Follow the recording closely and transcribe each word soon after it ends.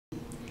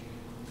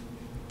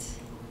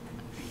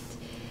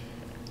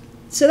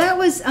So that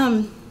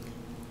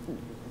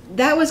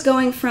was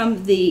going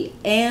from the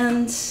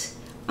ANDS,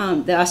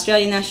 the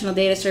Australian National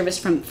Data Service,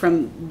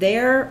 from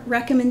their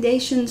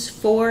recommendations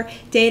for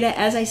data.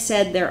 As I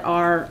said, there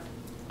are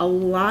a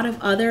lot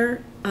of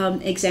other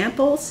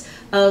examples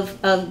of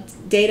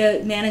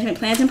data management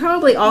plans, and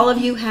probably all of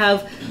you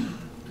have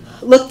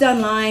looked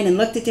online and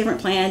looked at different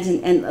plans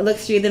and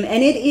looked through them,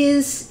 and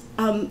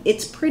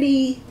it's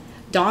pretty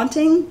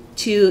daunting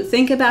to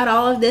think about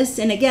all of this.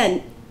 And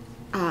again,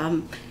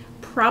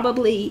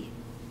 probably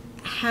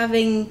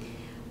having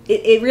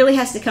it really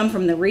has to come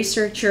from the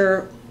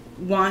researcher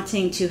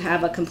wanting to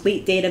have a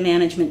complete data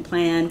management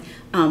plan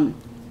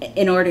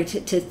in order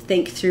to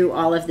think through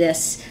all of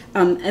this,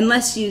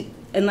 unless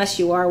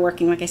you are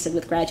working, like I said,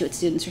 with graduate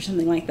students or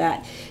something like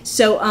that.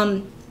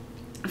 So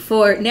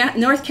for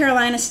North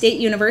Carolina State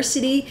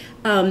University,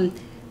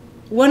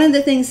 one of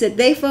the things that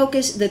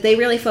they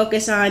really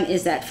focus on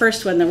is that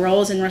first one, the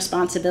roles and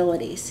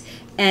responsibilities.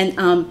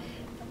 And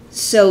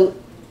so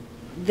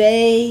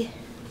they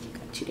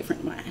got two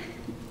different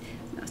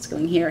mouse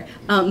going here.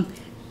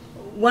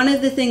 One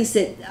of the things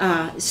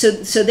that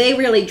so they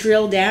really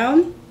drill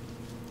down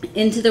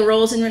into the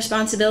roles and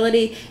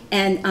responsibility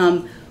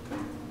and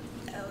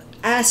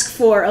ask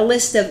for a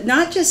list of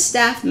not just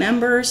staff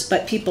members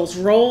but people's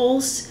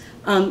roles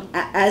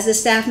as a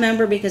staff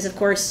member, because of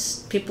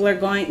course people are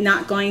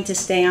not going to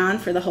stay on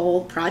for the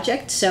whole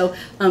project. So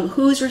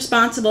who's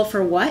responsible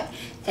for what,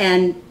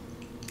 and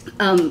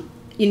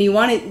you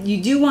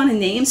do want to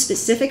name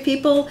specific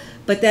people,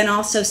 but then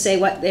also say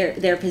what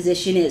their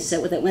position is,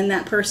 so that when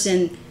that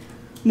person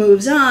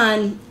moves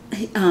on,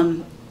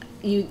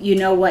 you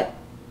know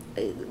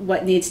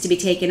what needs to be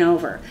taken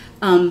over.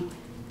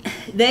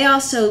 They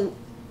also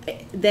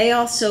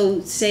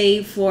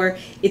say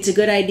it's a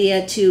good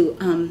idea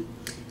to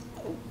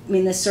I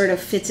mean, this sort of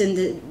fits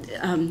into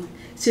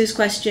Sue's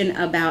question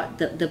about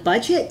the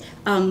budget.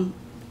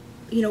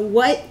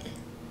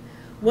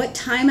 What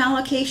time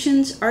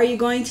allocations are you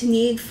going to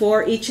need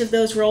for each of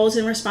those roles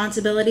and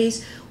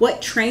responsibilities?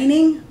 What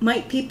training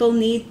might people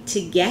need to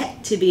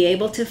get to be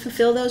able to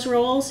fulfill those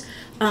roles?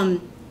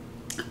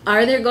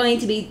 Are there going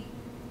to be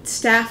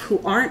staff who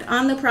aren't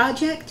on the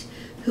project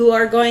who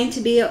are going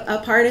to be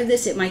a part of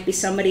this? It might be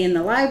somebody in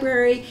the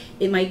library.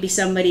 It might be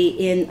somebody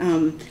in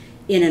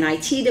an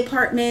IT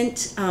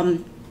department.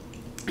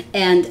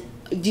 And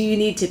do you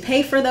need to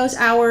pay for those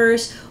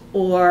hours?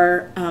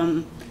 Or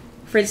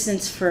for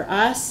instance, for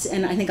us,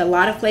 and I think a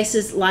lot of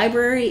places,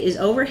 library is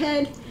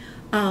overhead,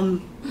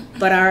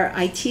 but our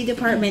IT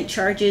department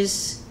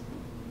charges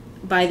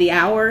by the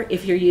hour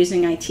if you're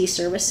using IT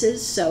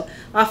services. So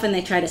often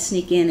they try to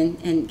sneak in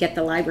and get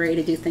the library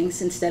to do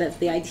things instead of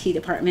the IT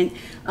department.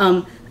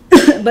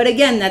 But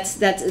again,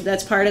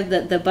 that's part of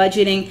the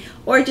budgeting,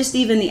 or just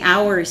even the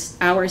hours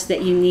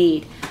that you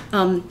need.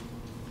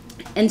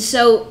 And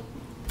so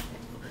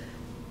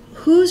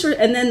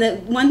and then the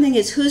one thing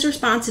is, whose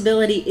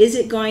responsibility is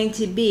it going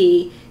to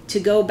be to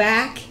go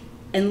back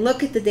and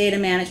look at the data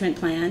management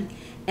plan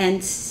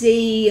and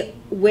see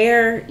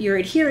where you're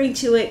adhering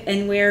to it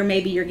and where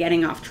maybe you're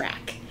getting off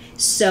track?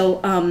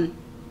 So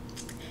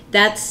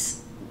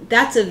that's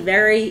a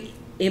very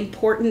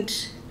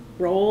important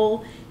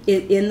role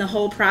in the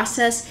whole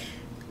process.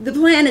 The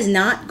plan is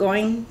not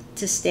going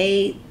to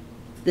stay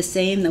the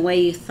same the way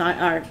you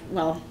thought.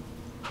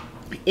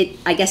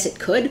 I guess it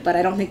could, but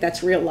I don't think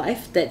that's real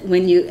life. That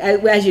when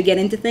as you get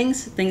into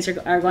things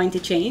are going to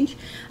change.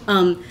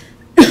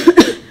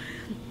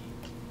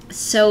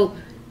 So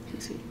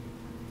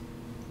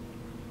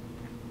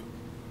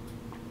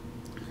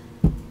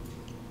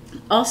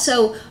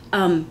also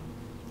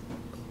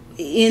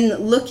in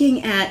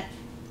looking at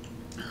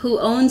who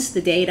owns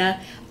the data,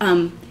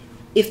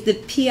 if the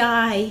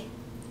PI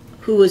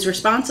who was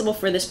responsible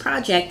for this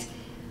project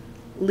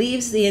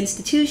leaves the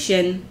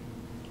institution,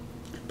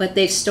 but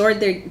they've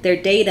stored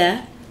their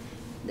data,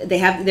 they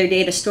have their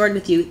data stored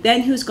with you,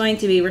 then who's going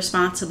to be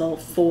responsible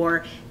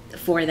for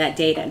that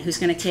data, and who's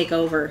going to take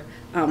over,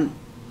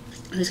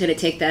 who's going to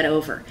take that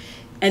over?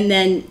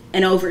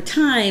 And over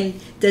time,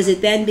 does it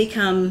then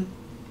become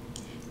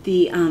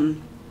the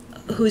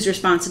whose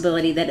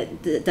responsibility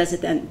does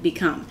it then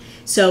become?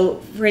 So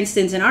for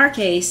instance, in our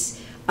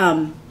case,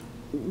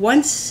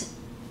 once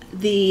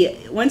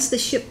the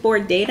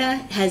shipboard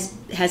data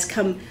has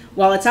come,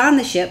 while it's on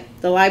the ship,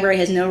 the library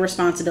has no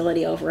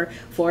responsibility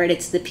for it.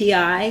 It's the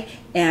PI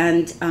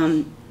and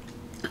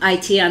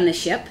IT on the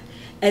ship.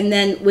 And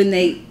then when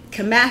they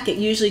come back, it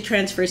usually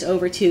transfers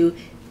over to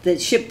the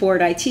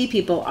shipboard IT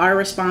people are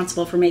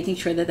responsible for making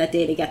sure that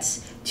data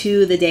gets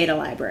to the data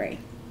library.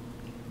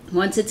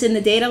 Once it's in the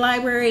data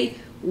library,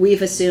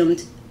 we've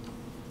assumed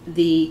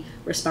the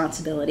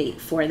responsibility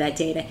for that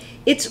data.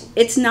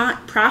 It's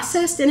not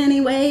processed in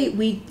any way.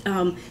 We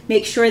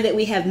make sure that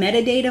we have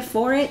metadata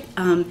for it,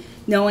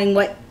 knowing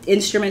what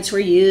instruments were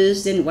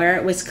used and where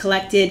it was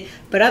collected.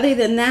 But other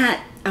than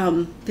that,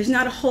 there's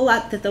not a whole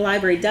lot that the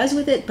library does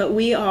with it, but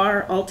we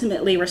are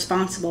ultimately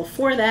responsible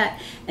for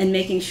that and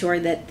making sure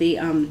that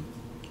the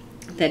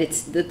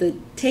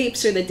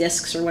tapes or the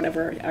discs or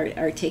whatever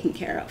are taken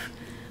care of.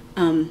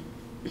 And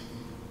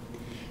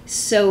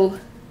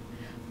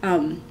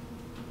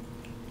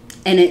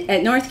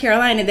at North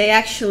Carolina, they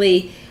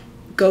actually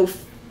go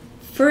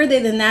further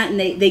than that, and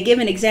they give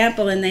an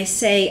example, and they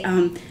say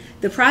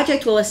the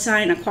project will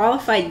assign a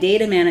qualified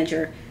data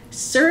manager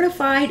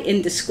certified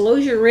in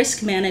disclosure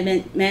risk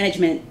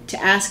management to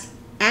act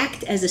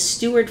as a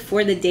steward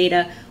for the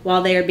data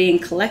while they are being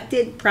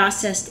collected,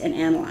 processed, and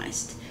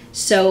analyzed.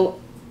 So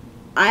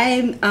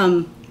I'm,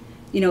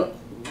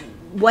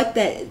 what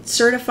that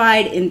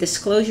certified in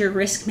disclosure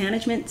risk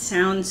management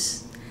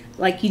sounds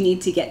like you need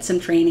to get some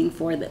training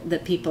for the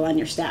people on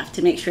your staff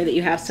to make sure that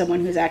you have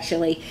someone who's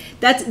actually,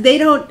 they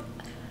don't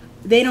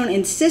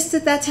insist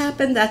that that's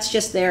happened, that's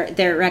just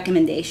their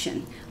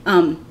recommendation.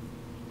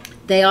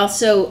 They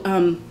also,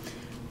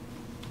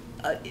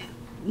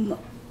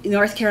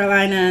 North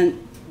Carolina,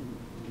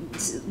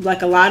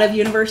 like a lot of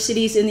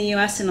universities in the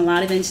US and a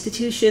lot of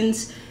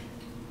institutions,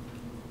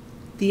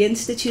 the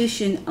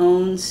institution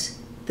owns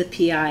the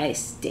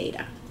PI's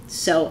data.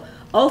 So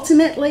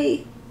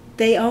ultimately,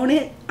 they own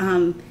it.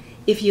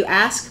 If you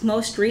ask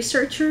most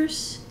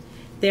researchers,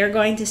 they're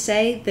going to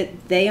say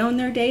that they own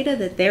their data,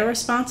 that they're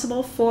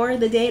responsible for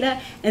the data.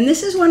 And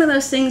this is one of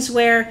those things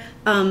where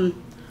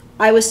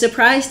I was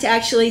surprised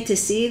to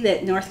see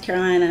that North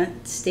Carolina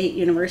State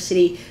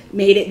University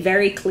made it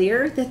very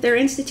clear that their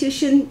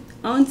institution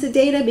owns the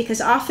data,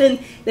 because often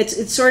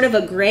it's sort of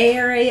a gray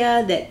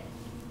area that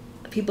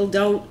people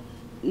don't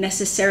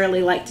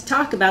necessarily like to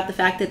talk about, the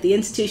fact that the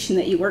institution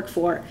that you work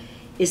for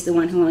is the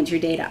one who owns your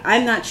data.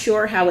 I'm not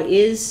sure how it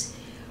is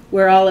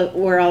where all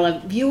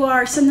of you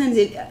are. Sometimes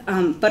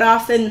but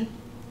often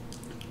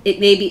it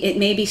may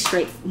be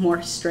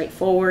more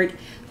straightforward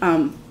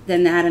than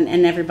that,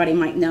 and everybody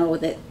might know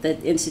that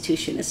the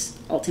institution is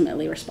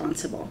ultimately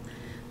responsible.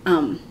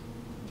 Yeah.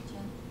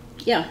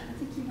 I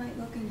think you might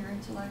look in your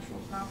intellectual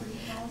property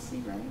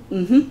policy, right?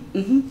 Mm-hmm.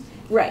 Mm-hmm.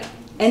 Right.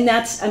 And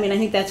that's, I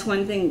think that's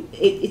one thing.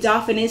 It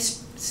often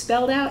is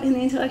spelled out in the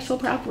intellectual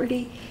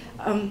property.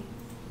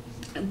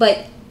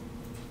 But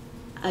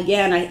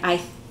again, I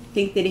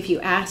think that if you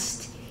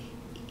asked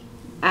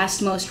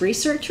most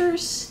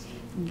researchers,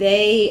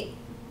 they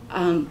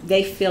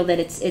feel that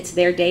it's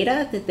their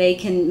data, that they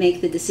can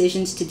make the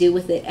decisions to do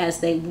with it as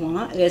they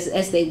want,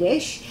 as they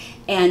wish,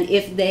 and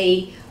if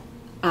they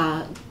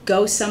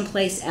go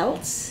someplace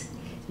else,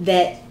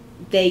 that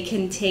they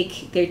can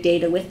take their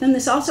data with them.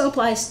 This also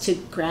applies to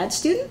grad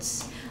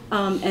students,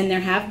 and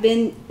there have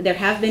been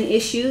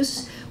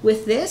issues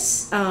with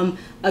this.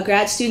 A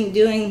grad student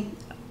doing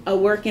a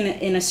work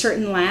in a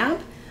certain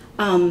lab,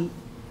 do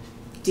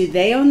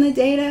they own the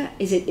data?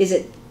 Is it it's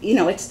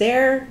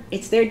their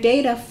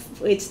data,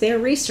 it's their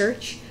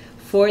research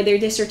for their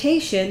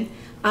dissertation,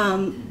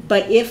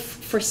 but if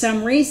for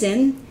some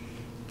reason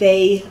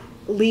they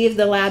leave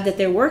the lab that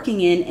they're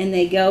working in and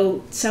they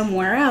go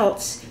somewhere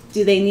else,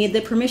 do they need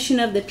the permission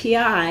of the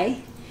PI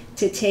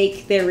to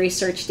take their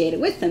research data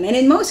with them? And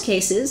in most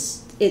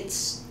cases,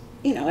 it's,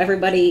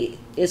 everybody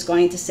is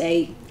going to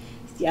say,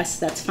 yes,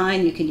 that's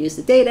fine, you can use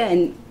the data,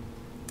 and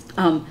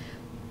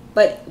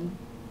but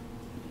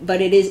I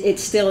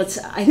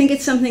think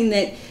it's something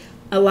that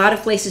a lot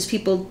of places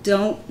people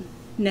don't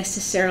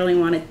necessarily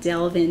want to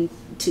delve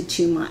into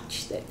too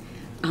much. That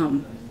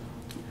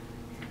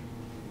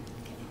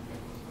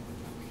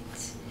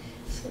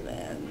so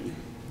then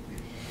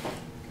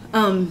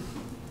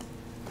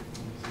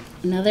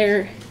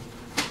another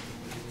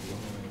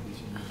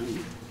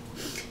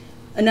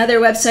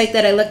website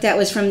that I looked at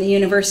was from the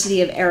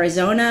University of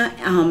Arizona,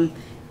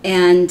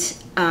 and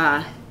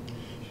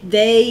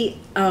they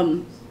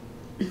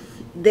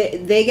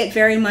get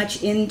very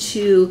much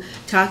into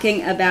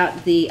talking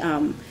about the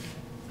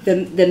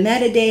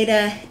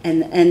metadata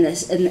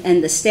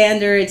and the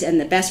standards and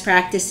the best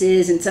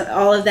practices and so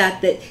all of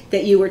that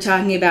you were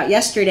talking about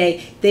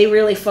yesterday. They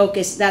really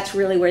focus. That's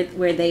really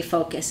where they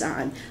focus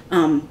on.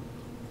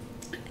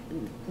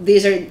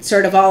 These are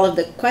sort of all of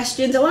the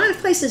questions. A lot of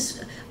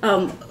places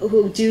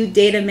who do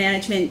data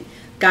management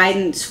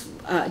guidance,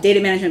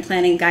 data management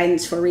planning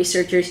guidance for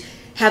researchers,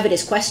 have it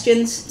as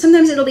questions.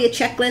 Sometimes it'll be a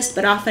checklist,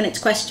 but often it's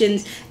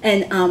questions,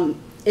 and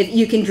if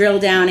you can drill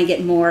down and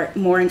get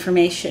more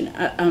information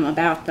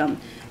about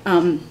them.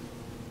 The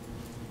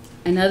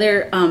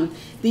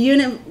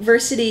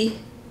University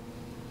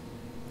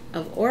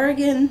of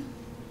Oregon.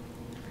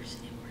 I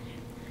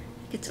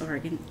think it's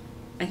Oregon.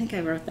 I think I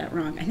wrote that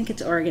wrong. I think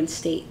it's Oregon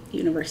State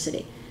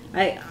University.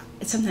 I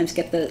sometimes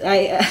get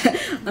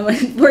I'm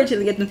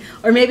unfortunately get them,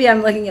 or maybe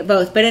I'm looking at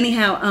both. But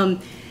anyhow,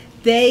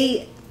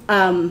 they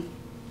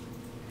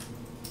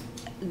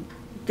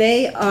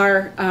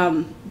are,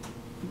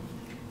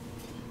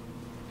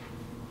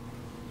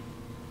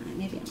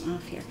 maybe I'm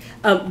off here,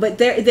 but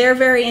they're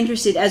very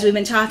interested, as we've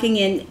been talking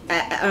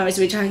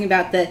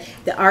about the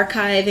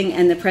archiving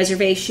and the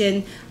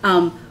preservation,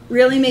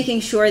 really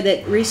making sure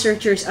that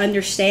researchers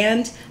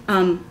understand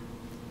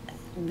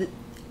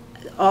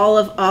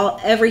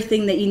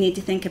everything that you need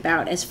to think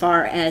about as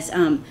far as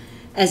a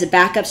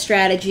backup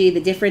strategy,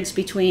 the difference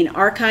between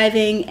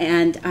archiving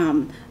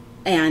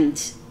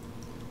and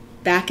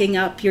backing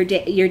up your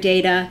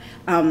data,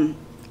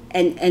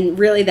 and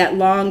really that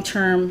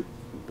long-term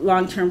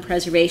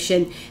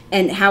preservation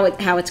and how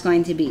it's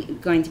going to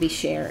be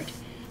shared.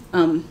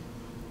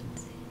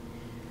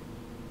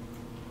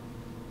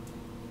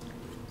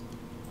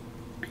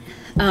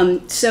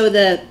 So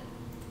the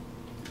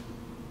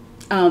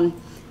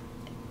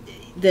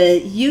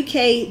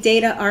UK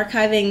data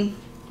archiving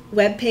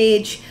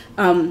webpage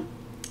on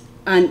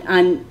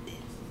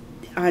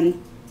all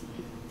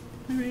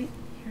right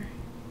here,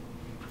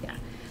 yeah,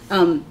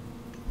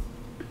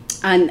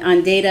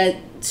 on data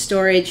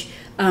storage,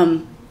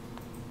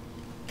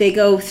 they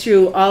go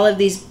through all of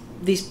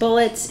these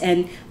bullets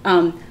and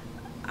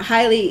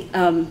highly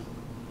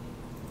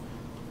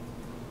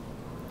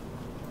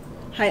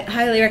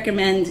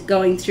recommend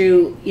going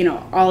through,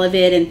 all of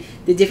it and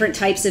the different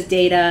types of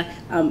data.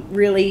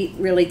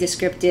 Really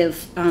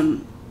descriptive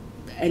and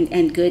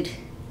good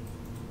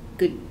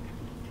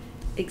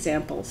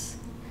examples.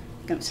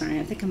 I'm sorry,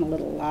 I think I'm a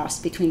little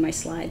lost between my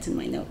slides and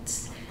my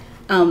notes.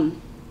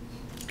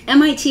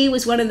 MIT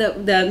was one of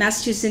the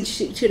Massachusetts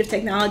Institute of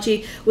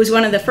Technology was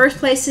one of the first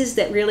places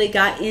that really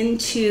got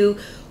into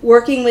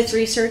working with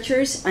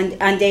researchers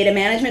on data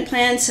management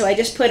plans. So I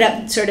just put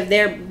up sort of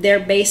their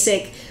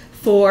basic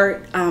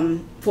four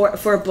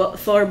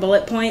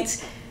bullet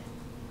points.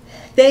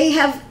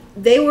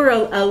 They were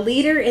a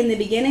leader in the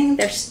beginning.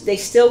 They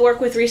still work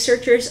with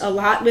researchers a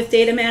lot with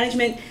data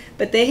management,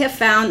 but they have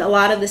found a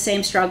lot of the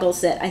same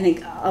struggles that I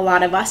think a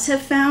lot of us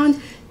have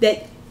found,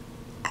 that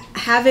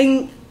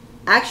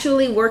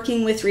actually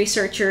working with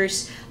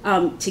researchers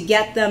to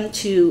get them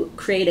to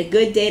create a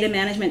good data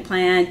management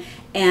plan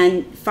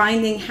and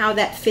finding how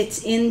that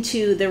fits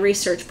into the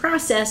research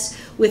process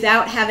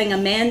without having a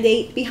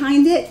mandate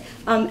behind it,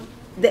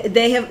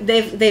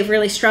 they've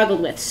really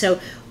struggled with. So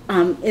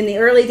in the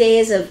early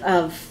days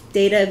of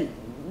data,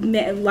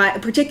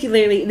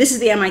 particularly, this is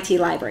the MIT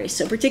library,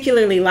 so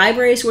particularly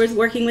libraries were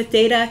working with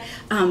data.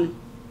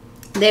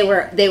 They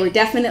were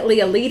definitely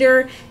a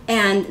leader,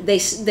 and they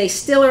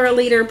still are a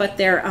leader, but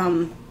they're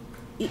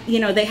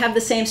they have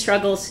the same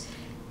struggles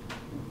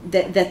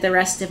that the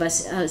rest of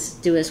us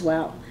do as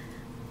well.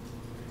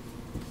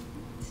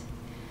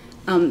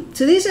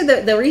 So these are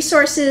the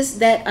resources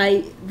that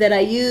I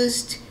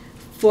used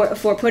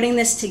for putting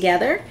this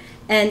together,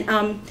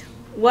 and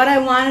what I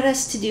wanted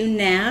us to do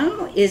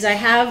now is I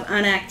have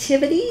an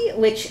activity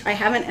which I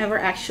haven't ever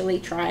actually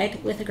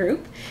tried with a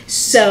group.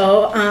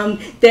 So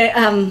let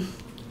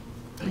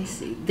me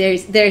see.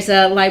 There's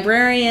a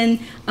librarian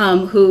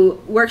who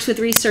works with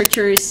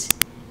researchers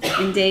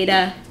in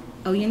data.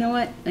 Oh, you know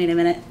what? Wait a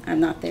minute. I'm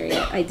not there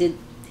yet. I did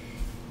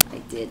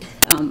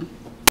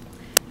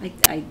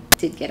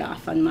get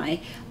off on my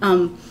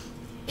on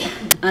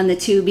the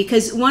two,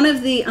 because one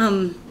of the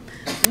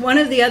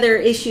other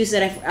issues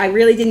that I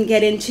really didn't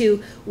get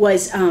into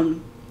was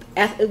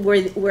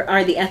where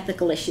are the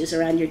ethical issues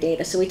around your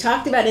data. So we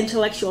talked about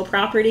intellectual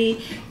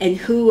property and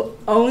who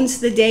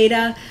owns the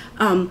data,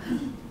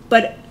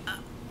 but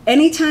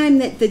anytime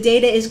that the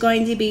data is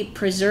going to be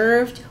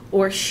preserved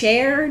or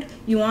shared,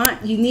 you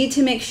need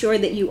to make sure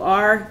that you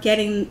are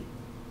getting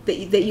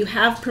that you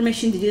have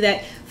permission to do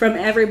that from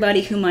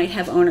everybody who might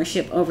have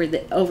ownership over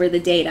the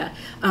data,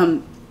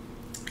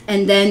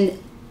 and then,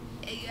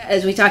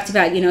 as we talked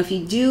about,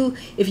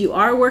 if you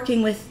are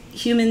working with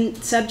human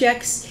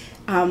subjects,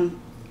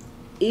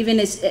 even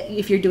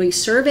if you're doing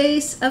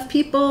surveys of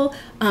people,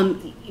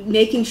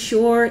 making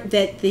sure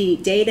that the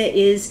data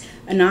is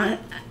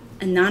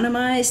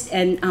anonymized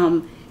and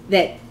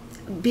that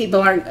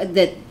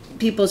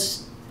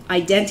people's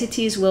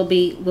identities will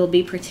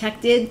be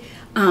protected,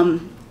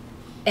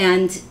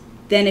 and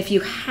then if you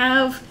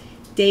have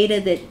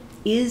data that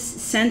is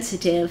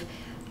sensitive,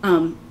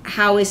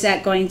 how is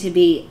that going to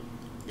be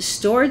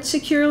stored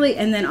securely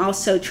and then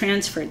also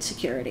transferred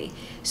securely?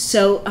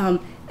 So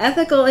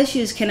ethical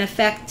issues can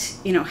affect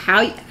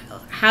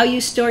how you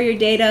store your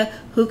data,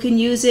 who can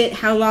use it,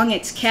 how long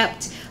it's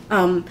kept,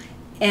 and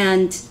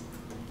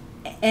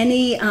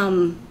any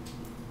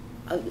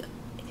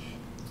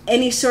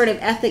sort of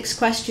ethics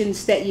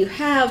questions that you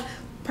have,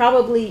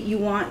 probably you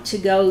want to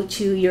go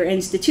to your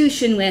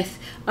institution with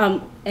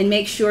and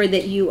make sure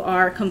that you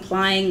are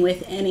complying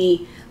with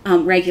any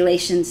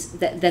regulations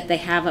that they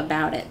have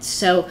about it.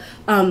 So,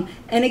 and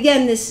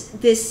again,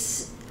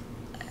 this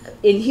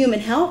in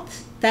human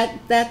health,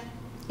 that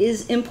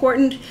is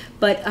important.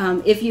 But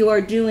if you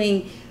are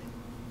doing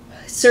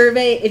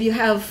if you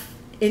have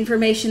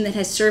information that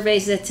has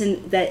surveys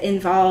that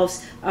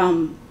involves,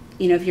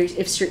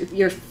 if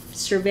you're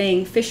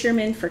surveying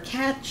fishermen for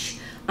catch,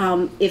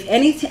 if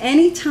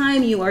any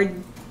time you are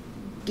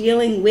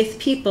dealing with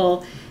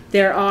people,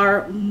 there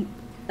are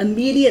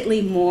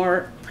immediately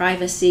more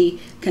privacy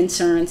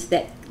concerns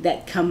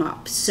that come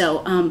up.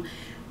 So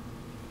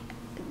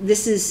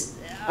this is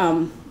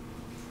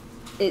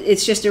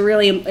it's just a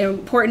really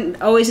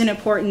important, always an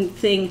important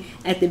thing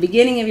at the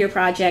beginning of your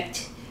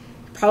project.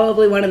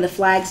 Probably one of the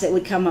flags that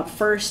would come up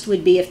first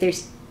would be if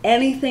there's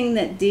anything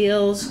that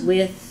deals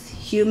with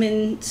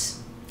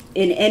humans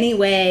in any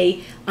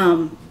way,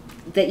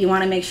 that you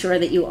want to make sure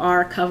that you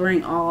are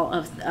covering all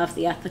of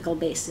the ethical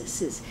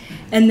bases.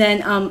 And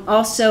then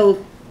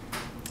also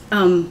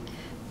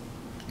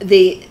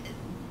the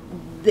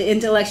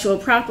intellectual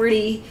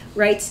property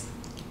rights.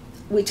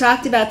 We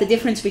talked about the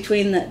difference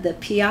between the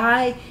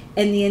PI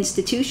and the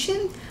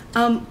institution,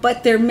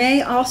 but there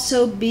may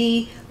also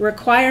be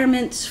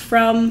requirements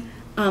from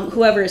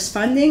whoever is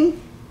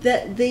funding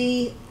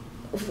the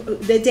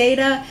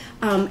data,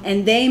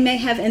 and they may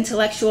have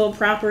intellectual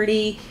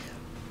property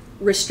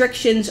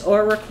restrictions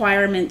or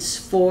requirements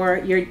for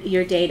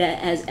your data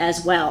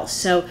as well.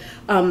 So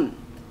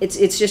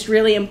it's just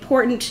really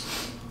important.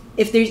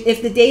 If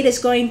the data is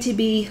going to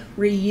be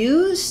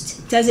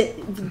reused,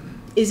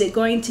 is it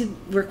going to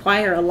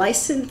require a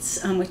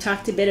license? We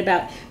talked a bit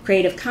about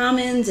Creative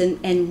Commons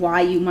and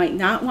why you might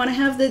not want to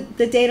have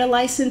the data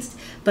licensed.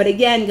 But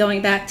again,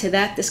 going back to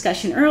that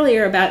discussion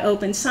earlier about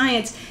open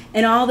science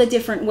and all the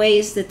different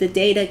ways that the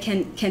data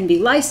can be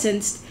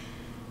licensed,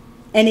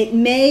 and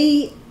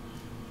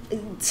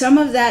some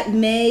of that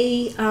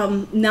may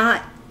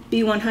not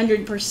be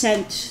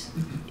 100%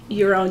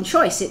 your own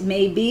choice. It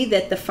may be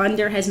that the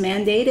funder has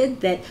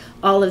mandated that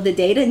all of the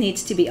data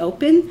needs to be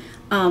open.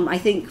 I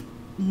think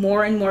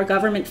more and more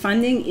government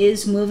funding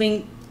is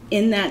moving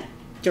in that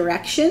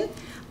direction.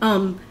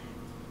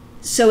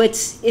 So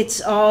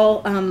it's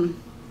all,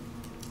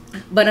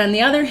 but on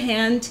the other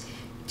hand,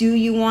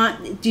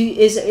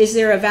 is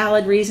there a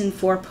valid reason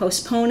for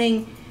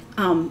postponing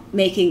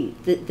making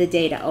the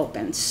data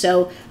open?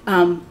 So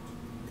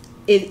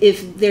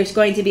if there's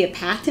going to be a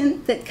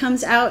patent that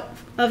comes out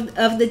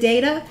of the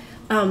data,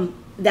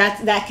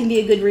 that can be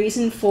a good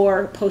reason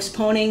for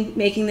postponing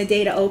making the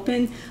data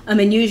open.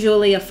 And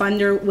usually a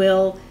funder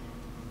will,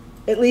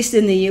 at least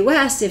in the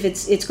US,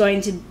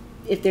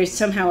 if there's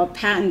somehow a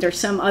patent or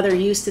some other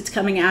use that's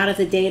coming out of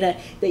the data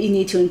that you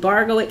need to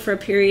embargo it for a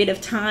period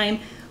of time,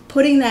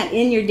 putting that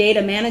in your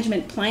data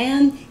management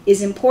plan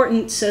is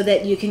important so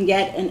that you can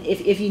get,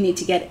 if you need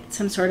to get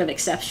some sort of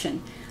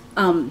exception.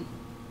 And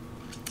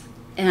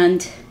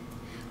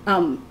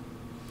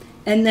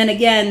then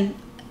again,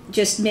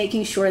 just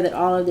making sure that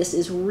all of this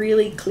is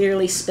really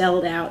clearly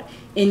spelled out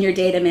in your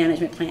data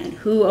management plan.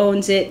 Who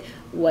owns it?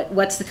 What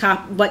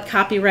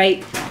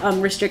copyright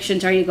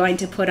restrictions are you going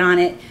to put on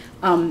it?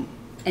 And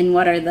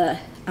what are the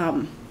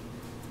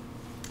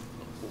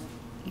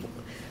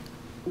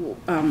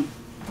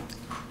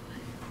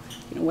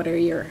what are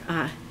your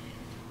I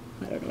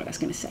don't know what I was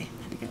going to say.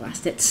 I think I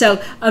lost it.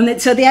 So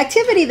so the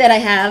activity that I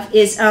have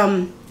is hang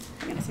on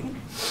a second.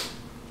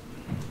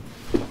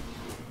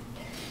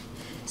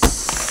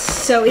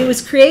 So it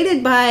was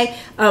created by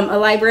a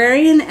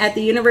librarian at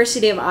the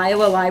University of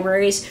Iowa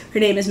Libraries. Her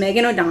name is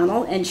Megan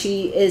O'Donnell, and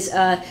she is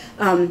a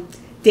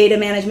data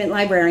management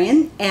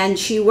librarian, and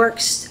she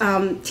works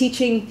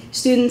teaching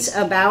students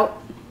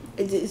about,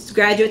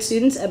 graduate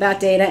students about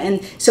data.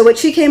 And so what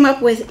she came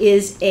up with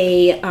is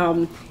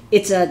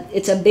it's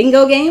a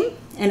bingo game.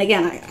 And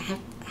again, I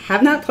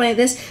have not played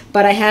this,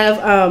 but I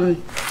have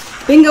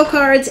bingo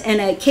cards and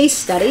a case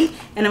study,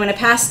 and I'm going to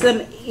pass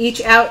them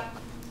each out.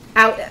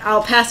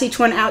 I'll pass each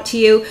one out to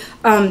you,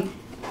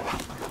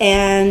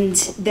 and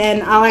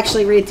then I'll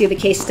actually read through the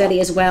case study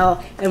as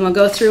well, and we'll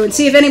go through and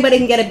see if anybody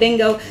can get a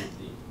bingo.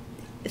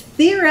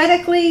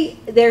 Theoretically,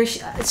 there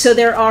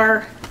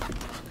are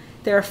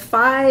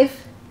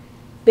 5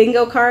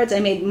 bingo cards. I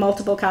made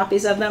multiple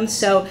copies of them,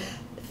 so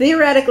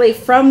theoretically,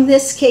 from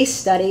this case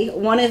study,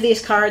 one of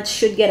these cards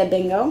should get a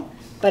bingo.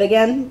 But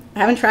again, I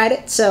haven't tried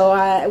it,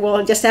 so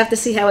we'll just have to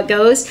see how it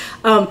goes.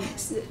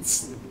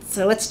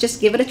 So let's just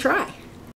give it a try.